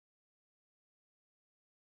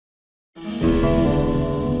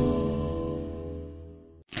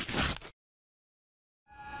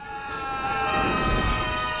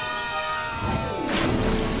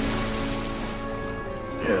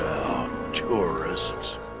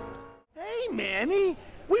tourists. Hey, Manny,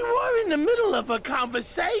 we were in the middle of a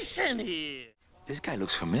conversation here. This guy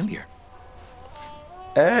looks familiar.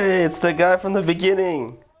 Hey, it's the guy from the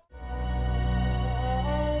beginning.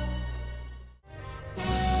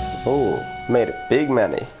 Oh, made it big,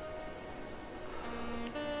 Manny.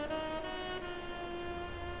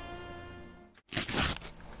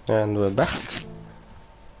 And we're back.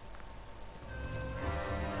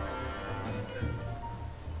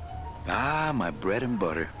 Ah, my bread and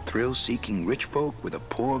butter. Thrill-seeking rich folk with a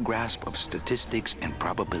poor grasp of statistics and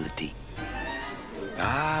probability.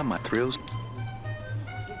 Ah, my thrills.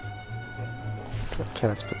 Okay,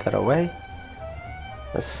 let's put that away.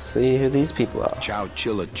 Let's see who these people are. Chow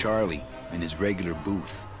Chilla Charlie in his regular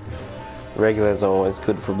booth. Regular is always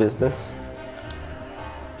good for business.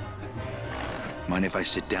 Mind if I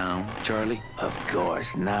sit down, Charlie? Of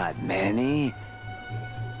course not, Manny.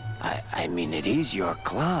 I mean, it is your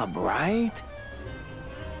club, right?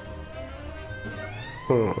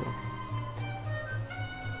 So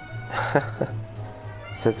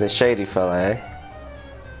it's a shady fella, eh?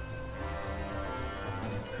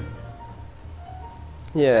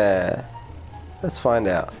 Yeah. Let's find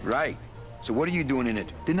out. Right. So what are you doing in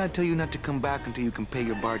it? Didn't I tell you not to come back until you can pay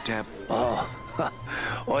your bar tab? Oh,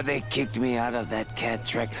 or they kicked me out of that cat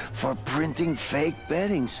track for printing fake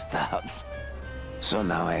betting stubs. So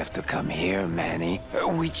now I have to come here, Manny,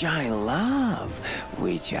 which I love,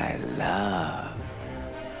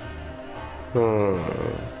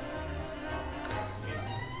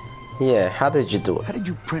 Yeah, how did you do it? How did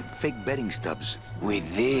you print fake betting stubs? With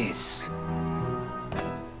this.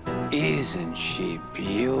 Isn't she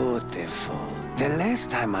beautiful? The last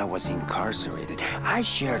time I was incarcerated, I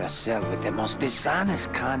shared a cell with the most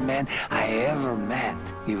dishonest con man I ever met.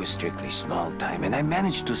 He was strictly small time, and I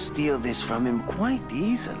managed to steal this from him quite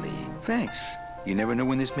easily. Thanks. You never know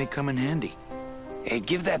when this may come in handy. Hey,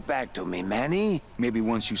 give that back to me, Manny. Maybe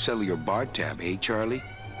once you settle your bar tab, eh, Charlie?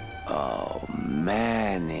 Oh,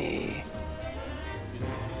 Manny.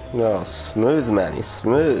 Oh, smooth, Manny,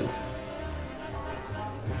 smooth.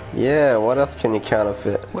 Yeah, what else can you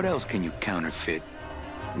counterfeit? What else can you counterfeit?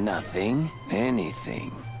 Nothing.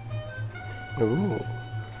 Anything. Ooh.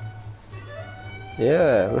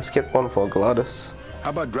 Yeah, let's get one for Gladys. How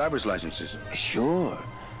about driver's licenses? Sure.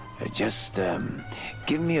 Just,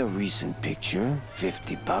 give me a recent picture,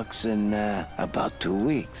 $50 in, about 2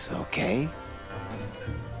 weeks, okay?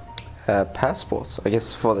 Passports, I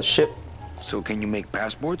guess, for the ship. So can you make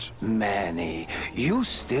passports? Manny, you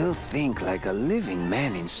still think like a living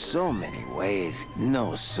man in so many ways.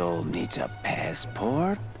 No soul needs a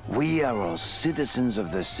passport. We are all citizens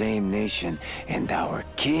of the same nation, and our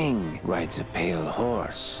king rides a pale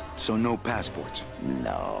horse. So no passports?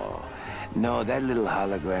 No, that little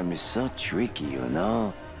hologram is so tricky, you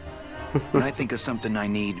know? When I think of something I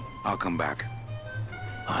need, I'll come back.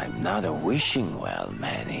 I'm not a wishing well,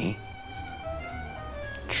 Manny.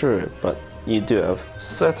 True, but you do have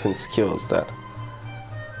certain skills that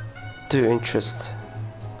do interest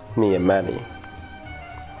me and Manny.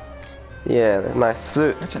 Yeah, that nice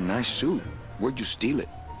suit. That's a nice suit. Where'd you steal it?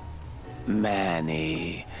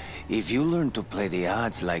 Manny, if you learn to play the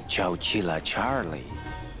odds like Chow Chilla Charlie,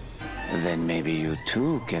 then maybe you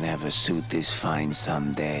too can have a suit this fine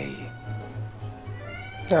someday.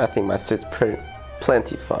 I think my suit's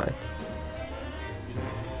plenty fine.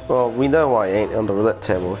 Well, we know why he ain't on the roulette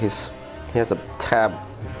table. He has a tab.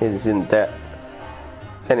 He's in debt.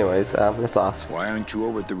 Anyways, let's ask. Why aren't you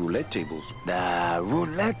over at the roulette tables? The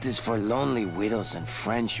roulette is for lonely widows and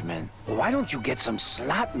Frenchmen. Why don't you get some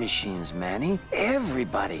slot machines, Manny?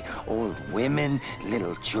 Everybody, old women,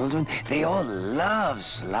 little children, they all love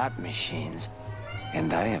slot machines.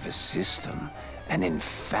 And I have a system, an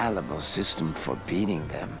infallible system for beating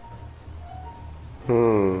them.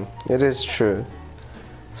 It is true.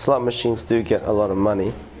 Slot machines do get a lot of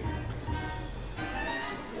money.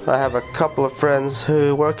 I have a couple of friends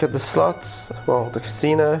who work at the slots, well, the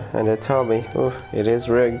casino, and they tell me, oh, it is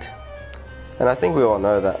rigged. And I think we all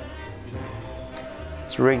know that.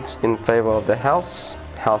 It's rigged in favor of the house.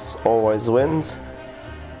 House always wins.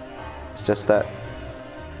 It's just that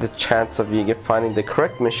the chance of you finding the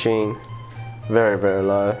correct machine, very, very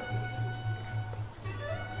low.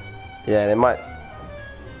 Yeah, they might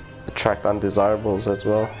attract undesirables as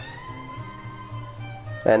well.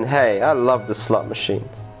 And hey, I love the slot machines.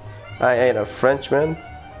 I ain't a Frenchman.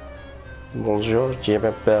 Bonjour, je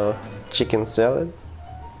m'appelle Chickensalad.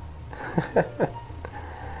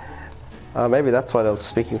 Maybe that's why I was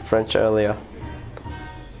speaking French earlier.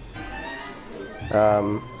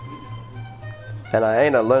 And I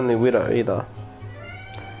ain't a lonely widow either.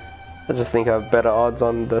 I just think I have better odds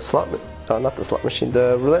on the Oh, not the slot machine,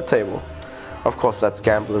 the roulette table. Of course, that's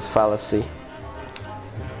gambler's fallacy.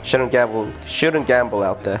 Shouldn't gamble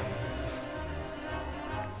out there.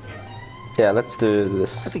 Yeah, let's do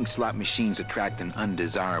this. I think slot machines attract an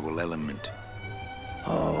undesirable element.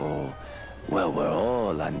 Oh, well, we're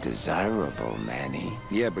all undesirable, Manny.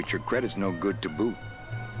 Yeah, but your credit's no good to boot.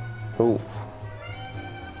 Ooh.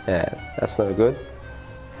 Yeah, that's no good.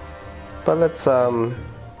 But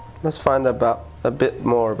let's find about a bit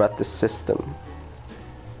more about the system.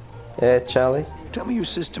 Yeah, Charlie? Tell me your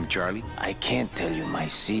system, Charlie. I can't tell you my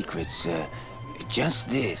secrets. Just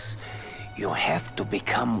this. You have to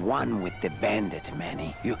become one with the bandit,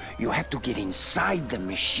 Manny. You have to get inside the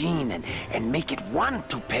machine and make it want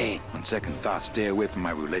to pay. On second thought, stay away from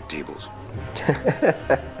my roulette tables.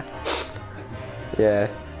 Yeah.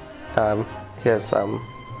 He has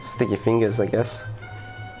sticky fingers, I guess.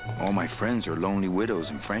 All my friends are lonely widows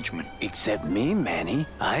and Frenchmen. Except me, Manny.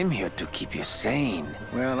 I'm here to keep you sane.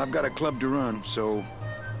 Well, I've got a club to run, so...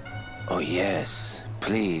 Oh, yes.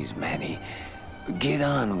 Please, Manny. Get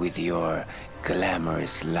on with your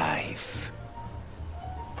glamorous life.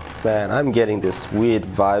 Man, I'm getting this weird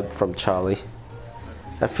vibe from Charlie.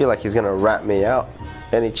 I feel like he's gonna rat me out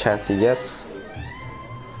any chance he gets.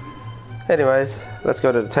 Anyways, let's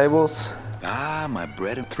go to the tables. Ah, my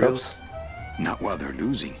bread and thrills. Oops. Not while they're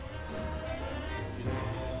losing.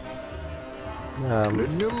 Le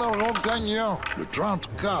numéro gagnant, le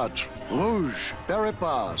 34, rouge,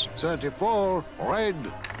 Peripas, 34, red.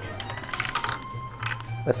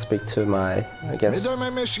 Let's speak to my, I guess, Mesdames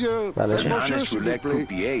et messieurs, manager. faites An vos jeux, honest s'il vous roulette plaît.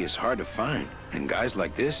 croupier is hard to find. And guys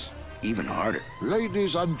like this, even harder.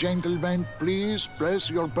 Ladies and gentlemen, please place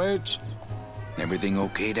your bets. Everything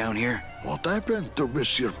okay down here? What happened to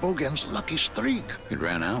Monsieur Bogan's lucky streak? It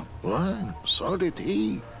ran out. Well, so did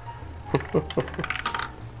he.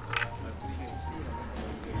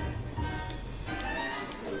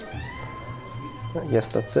 I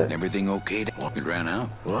guess that's it. Everything okay? It ran out.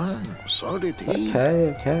 Well, so did he.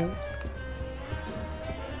 Okay.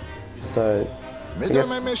 So,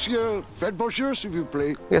 Mesdames et messieurs, faites vos jeux, s'il vous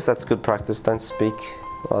plaît. I guess that's good practice. Don't speak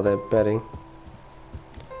while they're betting.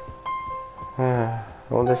 I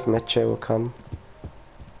wonder if Meche will come.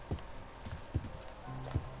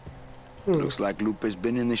 Looks like Lupe's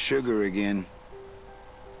been in the sugar again.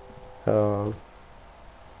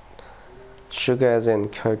 Sugar as in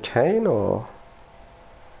cocaine or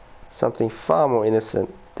something far more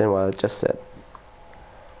innocent than what I just said.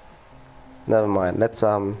 Never mind, let's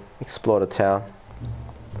explore the town.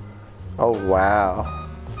 Oh wow.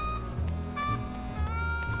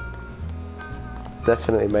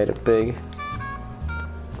 Definitely made it big.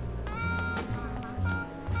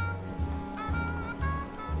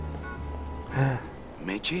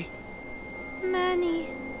 Meche? Manny,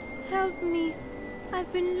 help me.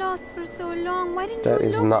 I've been lost for so long. Why didn't That you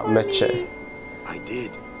is look not for Meche. me? I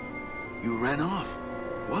did. You ran off.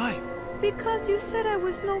 Why? Because you said I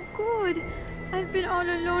was no good. I've been all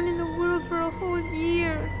alone in the world for a whole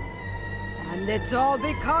year. And it's all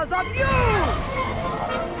because of you!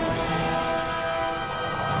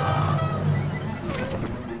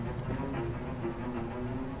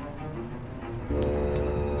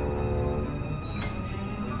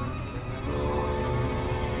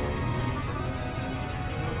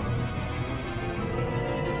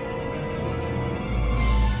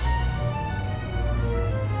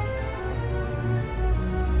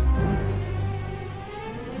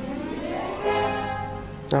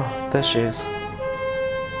 Oh, there she is.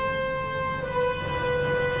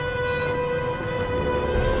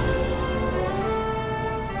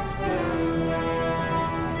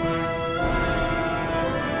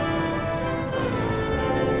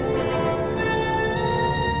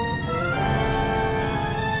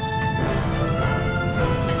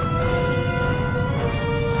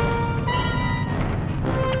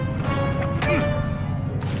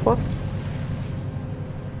 What?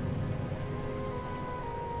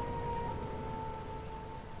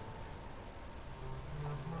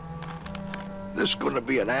 This gonna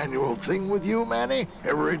be an annual thing with you, Manny?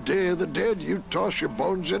 Every Day of the Dead, you toss your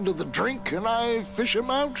bones into the drink and I fish 'em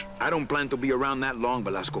out? I don't plan to be around that long,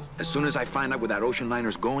 Velasco. As soon as I find out where that ocean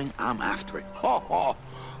liner's going, I'm after it. Ha ha!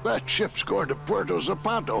 That ship's going to Puerto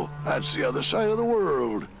Zapato. That's the other side of the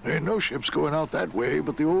world. Ain't no ships going out that way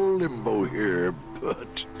but the old Limbo here,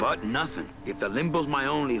 But nothing. If the Limbo's my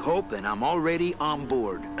only hope, then I'm already on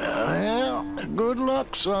board. Well, good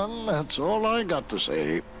luck, son. That's all I got to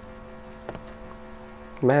say.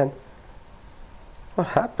 Man, what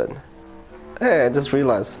happened? Hey, I just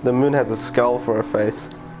realized the moon has a skull for a face.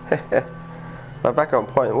 But back on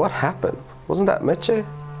point, what happened? Wasn't that Meche?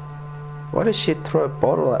 Why did she throw a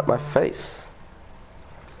bottle at my face?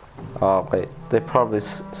 Oh wait, they probably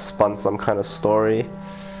spun some kind of story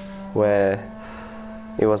where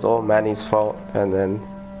it was all Manny's fault, and then,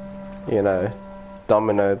 you know,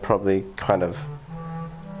 Domino probably kind of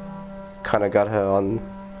got her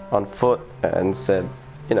on foot and said,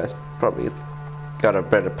 you know, probably got a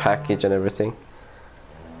better package and everything.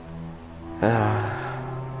 Oh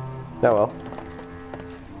well,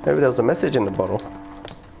 maybe there's a message in the bottle.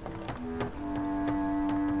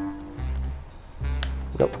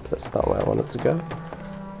 Nope, that's not where I wanted to go.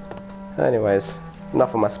 Anyways,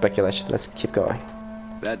 enough of my speculation, let's keep going.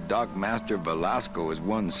 That Dock Master Velasco is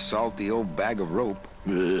one salty old bag of rope.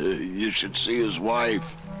 You should see his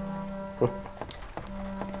wife.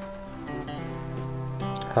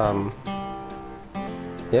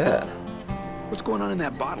 Yeah. What's going on in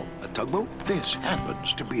that bottle? A tugboat? This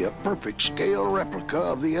happens to be a perfect scale replica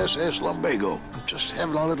of the SS Lumbago. I'm just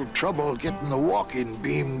having a little trouble getting the walking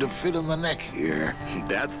beam to fit in the neck here.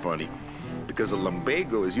 That's funny, because a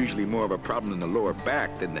lumbago is usually more of a problem in the lower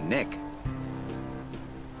back than the neck.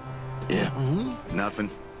 Yeah, Nothing.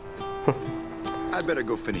 I better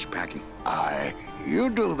go finish packing. Aye, you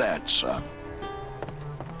do that, son.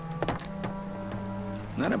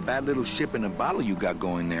 Not a bad little ship in a bottle you got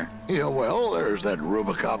going there. Yeah, well, there's that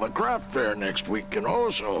Rubacava craft fair next week, you know,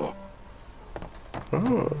 so...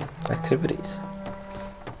 Activities.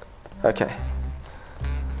 Okay.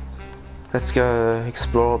 Let's go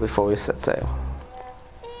explore before we set sail.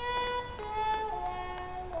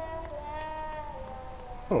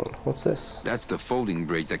 What's this? That's the folding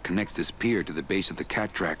bridge that connects this pier to the base of the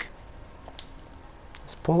cat track.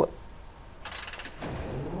 Let's pull it.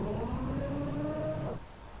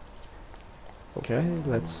 Okay,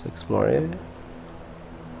 let's explore it.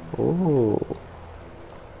 Ooh.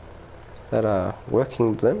 Is that a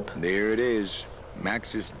working blimp? There it is.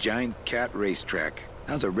 Max's giant cat racetrack.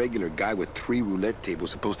 How's a regular guy with 3 roulette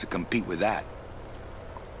tables supposed to compete with that?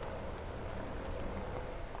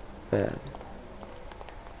 Man.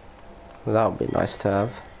 That would be nice to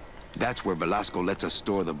have. That's where Velasco lets us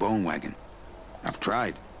store the bone wagon. I've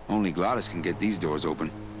tried. Only Gladys can get these doors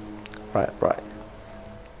open. Right.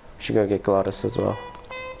 Should go get Gladys as well.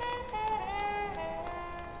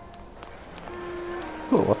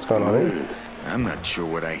 Ooh, what's going on here? I'm not sure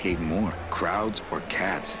what I hate more, crowds or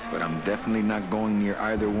cats, but I'm definitely not going near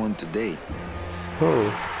either one today.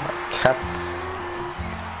 Cats.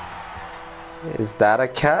 Is that a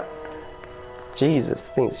cat? Jesus, the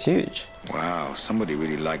thing's huge. Wow, somebody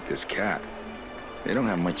really liked this cat. They don't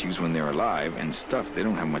have much use when they're alive, and stuff, they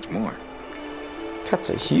don't have much more.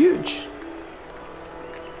 Cats are huge.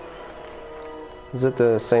 Is it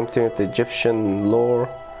the same thing with the Egyptian lore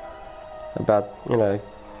about, you know,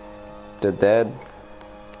 the dead?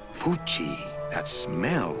 Fuchi, that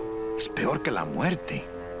smell is peor que la muerte.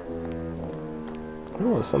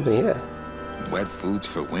 Oh, there's something here. Wet foods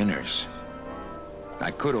for winners.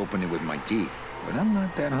 I could open it with my teeth, but I'm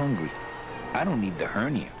not that hungry. I don't need the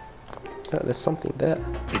hernia. Oh, there's something there.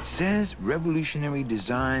 It says revolutionary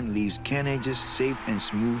design leaves can edges safe and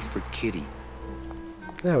smooth for kitty.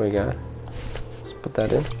 There we go. Let's put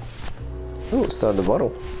that in. Oh, it's the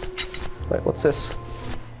bottle. Wait, what's this?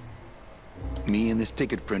 Me and this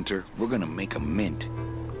ticket printer, we're gonna make a mint.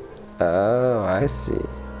 Oh, I see.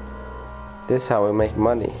 This is how we make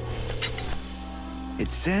money.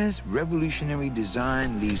 It says revolutionary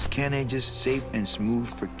design leaves can edges safe and smooth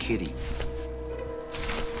for kitty.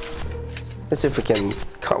 Let's see if we can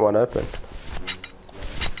cut one open.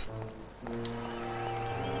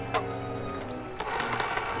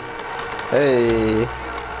 Hey.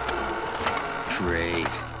 Great.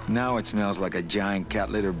 Now it smells like a giant cat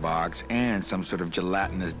litter box and some sort of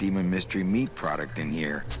gelatinous demon mystery meat product in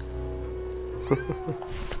here.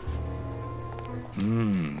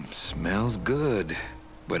 Smells good.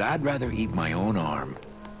 But I'd rather eat my own arm.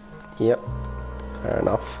 Yep. Fair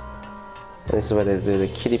enough. And this is where they do the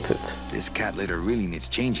kitty poop. This cat litter really needs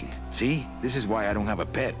changing. See? This is why I don't have a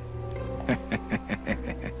pet.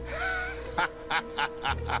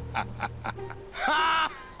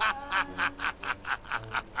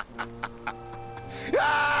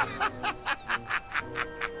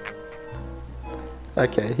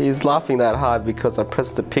 Okay, he's laughing that hard because I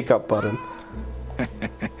pressed the pickup button.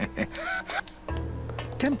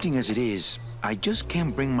 Tempting as it is, I just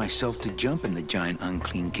can't bring myself to jump in the giant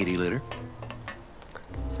unclean kitty litter.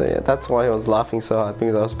 So yeah, that's why he was laughing so hard,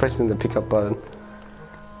 because I was pressing the pickup button.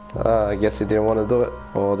 I guess he didn't want to do it,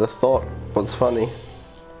 or the thought was funny.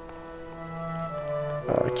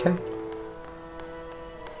 Okay.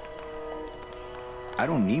 I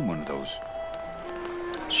don't need one of those.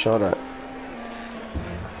 Sure don't.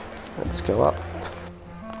 Let's go up.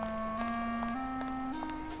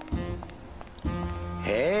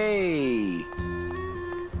 Hey!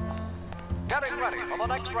 Getting ready for the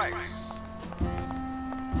next race.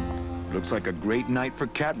 Looks like a great night for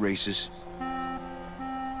cat races.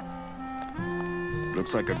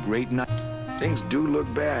 Looks like a great night. Things do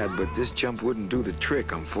look bad, but this jump wouldn't do the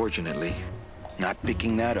trick, unfortunately. Not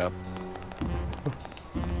picking that up.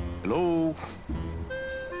 Hello?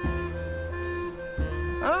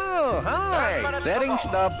 Oh, hi! Betting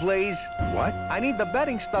stub, please. What? I need the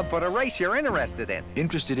betting stub for the race you're interested in.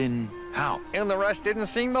 Interested in how? Interested in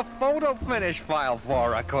seeing the photo finish file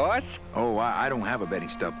for, of course. Oh, I don't have a betting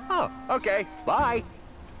stub. Oh, okay. Bye.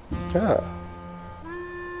 Ah.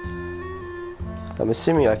 I'm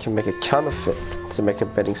assuming I can make a counterfeit to make a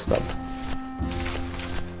betting stub.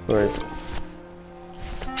 Where is it?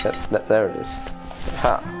 There it is.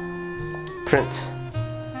 Ha! Print.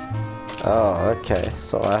 Oh, okay.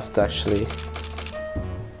 So I have to actually...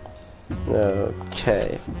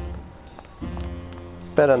 Okay.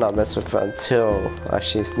 Better not mess with it until I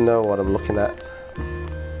actually know what I'm looking at.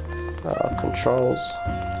 Controls.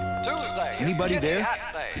 Tuesday. Anybody Kitty there?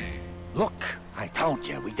 Hat Day. Look, I told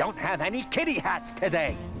you, we don't have any kitty hats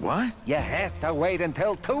today. What? You have to wait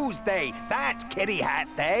until Tuesday. That's kitty hat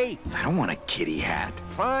day. I don't want a kitty hat.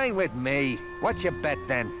 Fine with me. What's your bet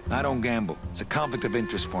then? I don't gamble. It's a conflict of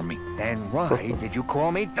interest for me. Then why did you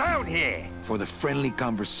call me down here? For the friendly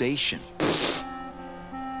conversation.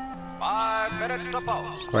 5 minutes to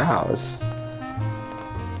post. Wow, it's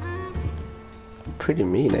pretty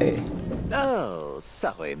mean, eh? Oh,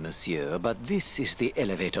 sorry, monsieur, but this is the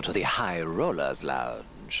elevator to the High Rollers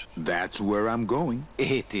Lounge. That's where I'm going.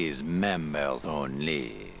 It is members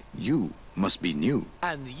only. You must be new.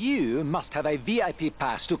 And you must have a VIP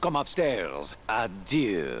pass to come upstairs.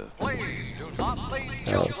 Adieu. Please do not leave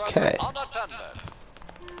children Okay. unattended.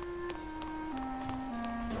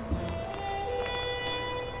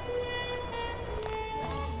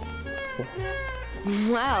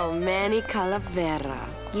 Wow, Manny Calavera.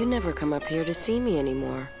 You never come up here to see me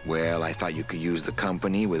anymore. Well, I thought you could use the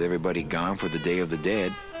company with everybody gone for the Day of the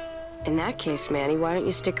Dead. In that case, Manny, why don't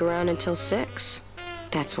you stick around until 6?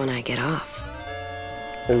 That's when I get off.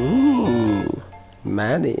 Ooh,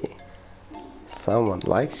 Manny. Someone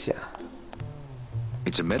likes ya.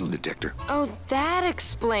 It's a metal detector. Oh, that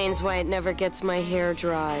explains why it never gets my hair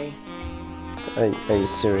dry. Are you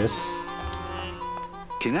serious?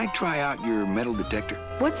 Can I try out your metal detector?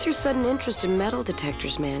 What's your sudden interest in metal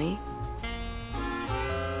detectors, Manny?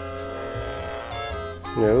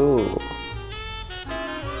 No.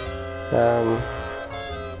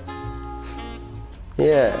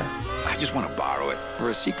 Yeah. I just want to borrow it for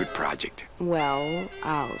a secret project. Well,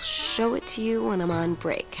 I'll show it to you when I'm on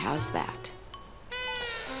break. How's that?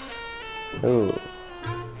 Ooh.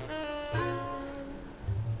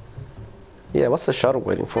 Yeah, what's the shuttle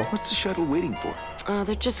waiting for? What's the shuttle waiting for? Oh,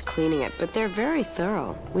 they're just cleaning it, but they're very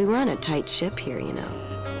thorough. We run a tight ship here, you know.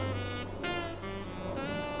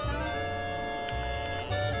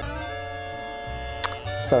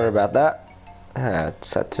 Sorry about that. I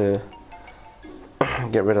just had to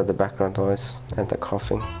get rid of the background noise and the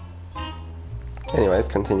coughing. Anyways,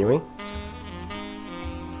 continuing.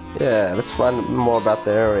 Yeah, let's find more about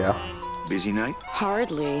the area. Busy night?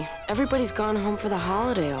 Hardly. Everybody's gone home for the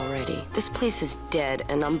holiday already. This place is dead,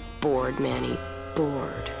 and I'm bored, Manny.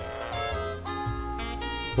 Bored.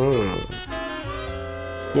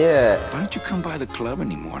 Yeah. Why don't you come by the club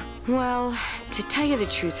anymore? Well, to tell you the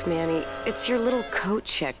truth, Manny, it's your little coat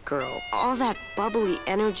check girl. All that bubbly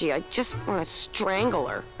energy, I just want to strangle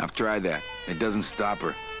her. I've tried that. It doesn't stop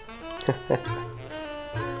her.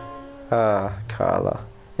 Ah, Carla.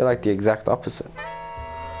 You're like the exact opposite.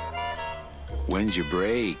 When's your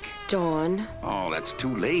break? Dawn. Oh, that's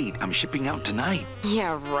too late. I'm shipping out tonight.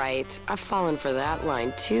 Yeah, right. I've fallen for that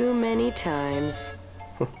line too many times.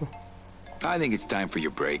 I think it's time for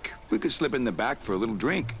your break. We could slip in the back for a little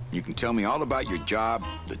drink. You can tell me all about your job,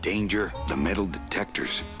 the danger, the metal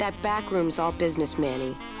detectors. That back room's all business,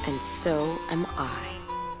 Manny. And so am I.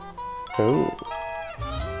 Ooh.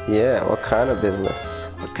 Yeah, what kind of business?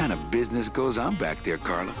 What kind of business goes on back there,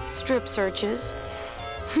 Carla? Strip searches.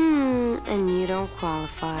 And you don't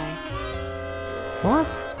qualify. What?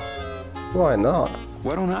 Why not?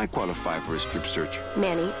 Why don't I qualify for a strip search?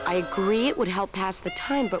 Manny, I agree it would help pass the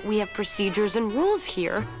time, but we have procedures and rules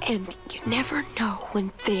here. And you never know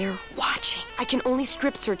when they're watching. I can only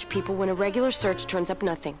strip search people when a regular search turns up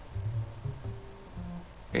nothing.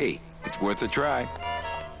 Hey, it's worth a try.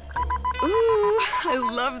 Ooh, I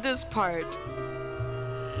love this part.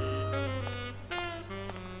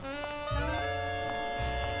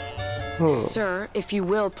 Sir, if you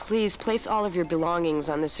will, please place all of your belongings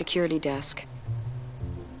on the security desk.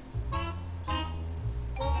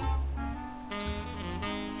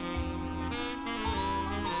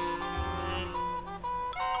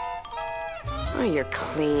 Oh, you're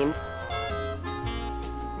clean.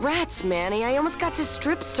 Rats, Manny, I almost got to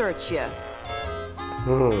strip search you.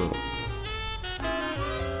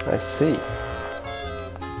 I see.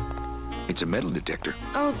 It's a metal detector.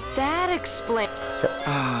 Oh, that explains.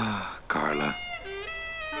 Ah, Carla.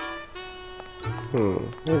 What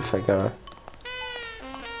if I go?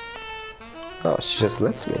 Oh, she just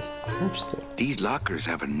lets me. Interesting. These lockers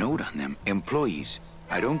have a note on them. Employees,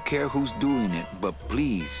 I don't care who's doing it, but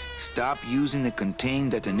please stop using the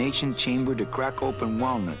contained detonation chamber to crack open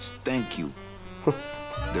walnuts. Thank you.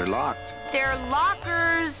 They're locked. They're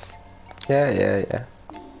lockers. Yeah.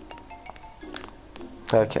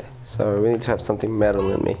 Okay, so we need to have something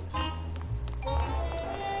metal in me.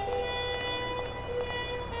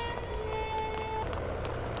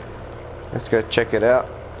 Let's go check it out.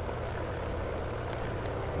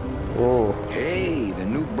 Whoa. Hey, the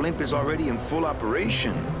new blimp is already in full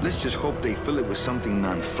operation. Let's just hope they fill it with something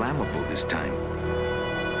non-flammable this time.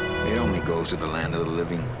 It only goes to the land of the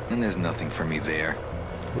living, and there's nothing for me there.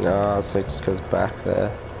 No, so it just goes back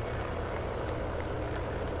there.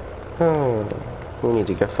 Oh, we need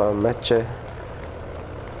to go find Meche.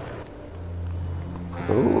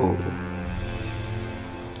 Ooh.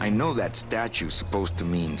 I know that statue's supposed to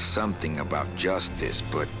mean something about justice,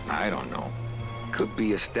 but I don't know. Could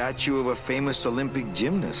be a statue of a famous Olympic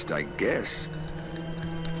gymnast, I guess.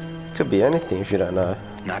 Could be anything if you don't know.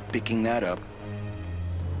 Not picking that up.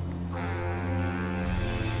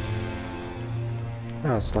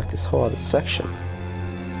 Oh, it's like this whole other section.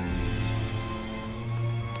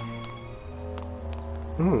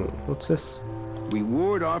 What's this?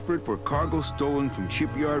 Reward offered for cargo stolen from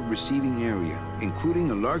shipyard receiving area,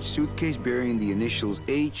 including a large suitcase bearing the initials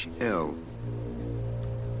HL.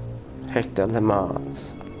 Hector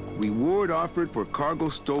Lemans. Reward offered for cargo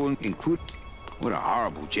stolen include... What a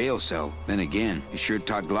horrible jail cell. Then again, it sure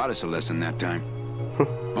taught Glottis a lesson that time.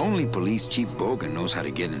 Only Police Chief Bogan knows how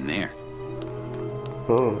to get in there.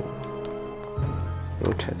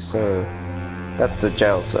 Okay, so that's the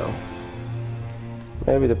jail cell.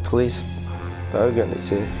 Maybe the police Bogan is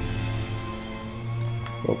here.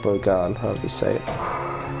 Or Bogan, however you say it.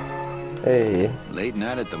 Hey. Late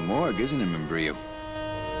night at the morgue, isn't it, Membrillo?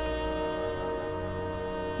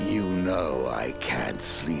 You know I can't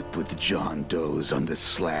sleep with John Doe's on the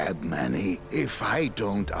slab, Manny. If I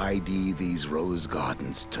don't ID these rose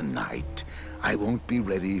gardens tonight, I won't be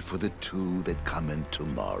ready for the two that come in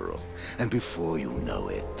tomorrow. And before you know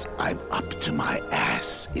it, I'm up to my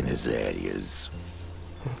ass in azaleas.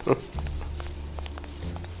 Let's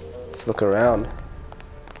look around.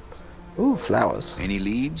 Ooh, flowers. Any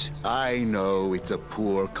leads? I know it's a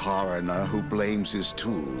poor coroner who blames his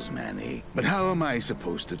tools, Manny. But how am I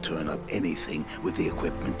supposed to turn up anything with the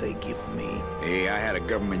equipment they give me? Hey, I had a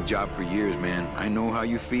government job for years, man. I know how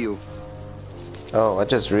you feel. Oh, I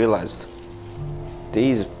just realized.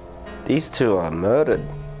 These two are murdered.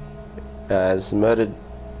 As murdered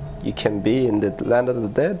you can be in the land of the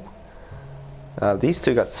dead. These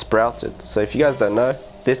two got sprouted. So if you guys don't know,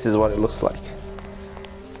 this is what it looks like.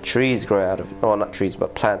 Trees grow out of, oh, not trees,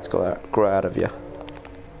 but plants grow out of you.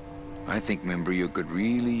 I think Membrillo could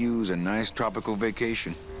really use a nice tropical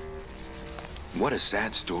vacation. What a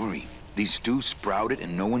sad story. These stews sprouted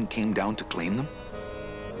and no one came down to claim them?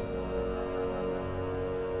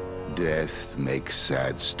 Death makes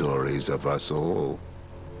sad stories of us all.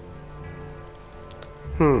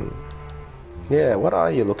 Yeah, what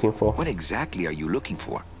are you looking for? What exactly are you looking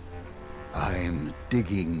for? I'm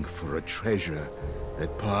digging for a treasure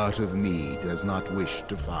that part of me does not wish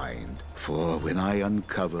to find. For when I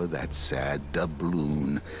uncover that sad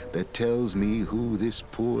doubloon that tells me who this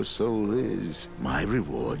poor soul is, my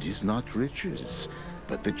reward is not riches,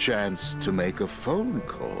 but the chance to make a phone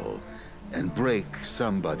call and break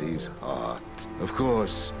somebody's heart. Of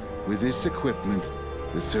course, with this equipment,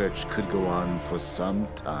 the search could go on for some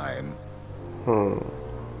time.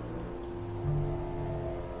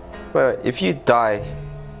 Well, if you die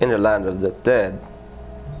in the land of the dead,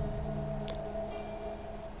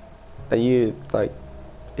 are you like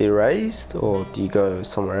erased or do you go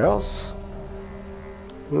somewhere else?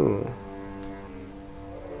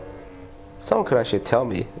 Someone could actually tell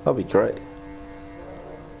me. That'd be great.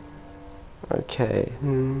 Okay.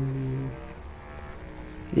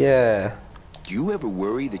 Yeah. Do you ever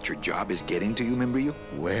worry that your job is getting to you, Membrillo?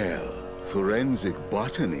 Well, forensic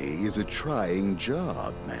botany is a trying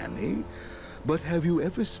job, Manny. But have you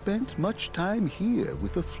ever spent much time here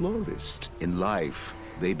with a florist? In life,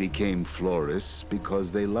 they became florists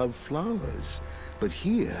because they love flowers. But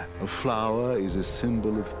here, a flower is a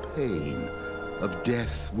symbol of pain, of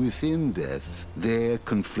death within death. Their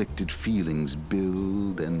conflicted feelings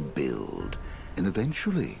build and build, and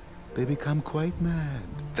eventually, they become quite mad.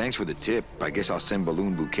 Thanks for the tip. I guess I'll send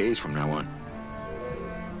balloon bouquets from now on.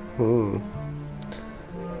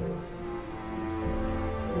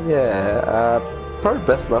 Yeah, probably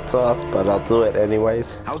best not to ask, but I'll do it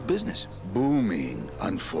anyways. How's business? Booming,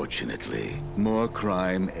 unfortunately. More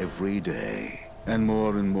crime every day. And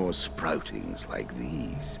more sproutings like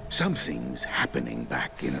these. Something's happening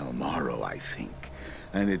back in El Morro, I think.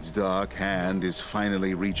 And its dark hand is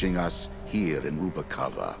finally reaching us here in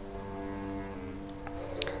Rubacava.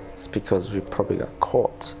 It's because we probably got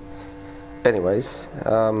caught. Anyways,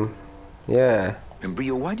 yeah. And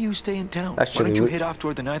Brio, why do you stay in town? Actually, why don't you head off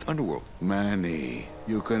toward the Ninth Underworld? Manny,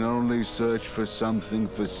 you can only search for something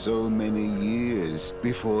for so many years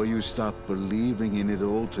before you stop believing in it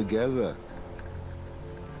altogether.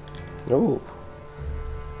 Oh,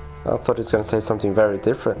 I thought he was going to say something very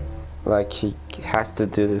different. Like he has to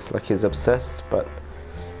do this, like he's obsessed, but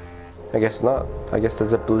I guess not. I guess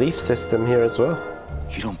there's a belief system here as well.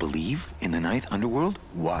 You don't believe in the Ninth Underworld?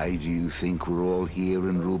 Why do you think we're all here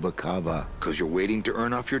in Rubacava? Because you're waiting to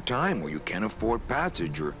earn off your time, or you can't afford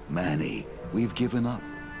passage, or... Manny, we've given up.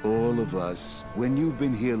 All of us. When you've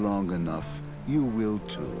been here long enough, you will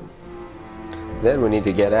too. Then we need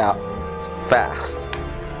to get out fast.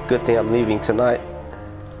 Good thing I'm leaving tonight.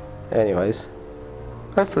 Anyways,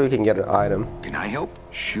 hopefully we can get an item. Can I help?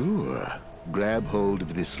 Sure. Grab hold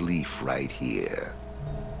of this leaf right here.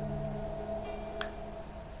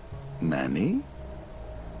 Manny?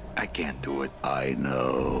 I can't do it. I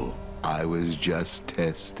know. I was just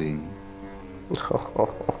testing.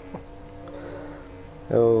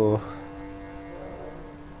 Oh.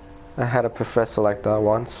 I had a professor like that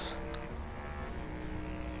once.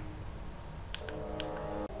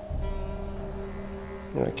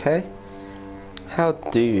 Okay. How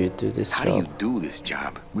do you do this How job? do you do this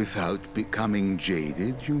job? Without becoming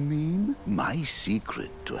jaded, you mean? My secret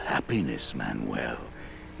to happiness, Manuel,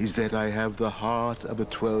 is that I have the heart of a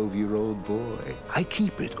 12-year-old boy. I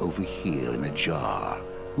keep it over here in a jar.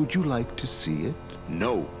 Would you like to see it?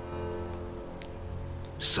 No.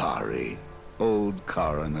 Sorry. Old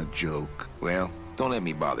coroner joke. Well, don't let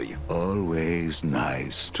me bother you. Always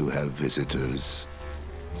nice to have visitors.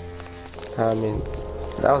 I mean,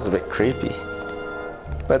 that was a bit creepy.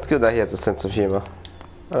 But it's good that he has a sense of humor.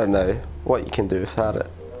 I don't know what you can do without it.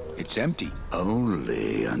 It's empty.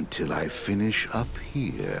 Only until I finish up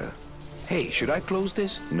here. Hey, should I close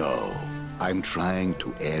this? No, I'm trying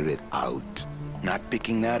to air it out. Not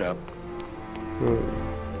picking that up.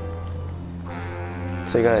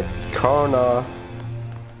 So you got a coroner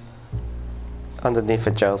underneath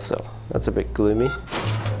a jail cell. That's a bit gloomy.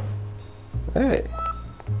 Hey.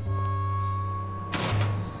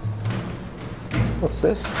 What's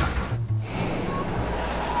this?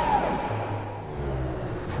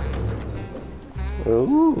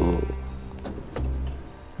 Ooh.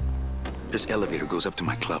 This elevator goes up to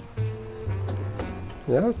my club.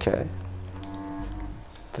 Yeah, okay.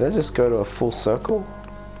 Did I just go to a full circle?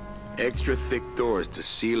 Extra thick doors to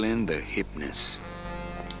seal in the hipness.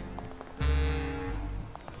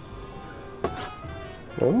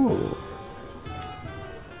 Ooh.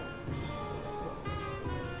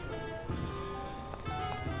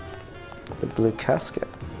 The blue casket.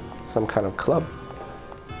 Some kind of club.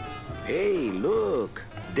 Hey, look!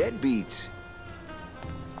 Deadbeats.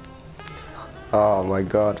 Oh my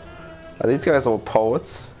god. Are these guys all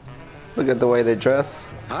poets? Look at the way they dress.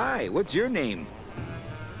 Hi, what's your name?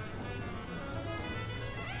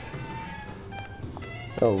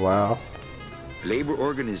 Oh wow. Labor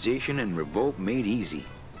Organization and Revolt Made Easy.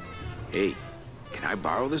 Hey, can I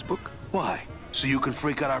borrow this book? Why? So you can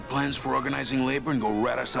freak out our plans for organizing labor and go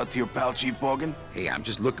rat us out to your pal, Chief Morgan? Hey, I'm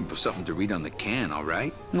just looking for something to read on the can, all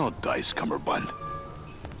right? No dice, Cummerbund.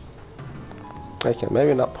 Okay,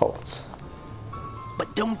 maybe not poets.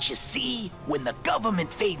 But don't you see? When the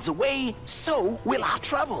government fades away, so will our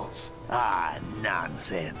troubles. Ah,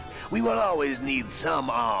 nonsense. We will always need some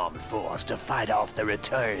armed force to fight off the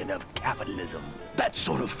return of capitalism. That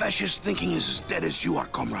sort of fascist thinking is as dead as you are,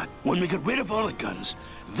 comrade. When we get rid of all the guns,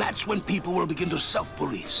 that's when people will begin to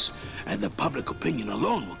self-police. And the public opinion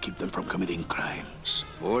alone will keep them from committing crimes.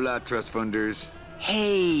 Hola, trust funders.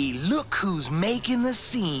 Hey, look who's making the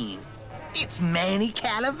scene. It's Manny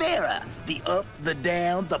Calavera, the up, the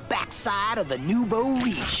down, the backside of the nouveau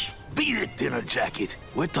riche. Beat it, dinner jacket.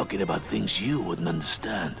 We're talking about things you wouldn't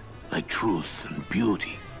understand. like truth and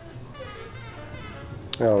beauty.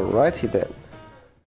 Alrighty then.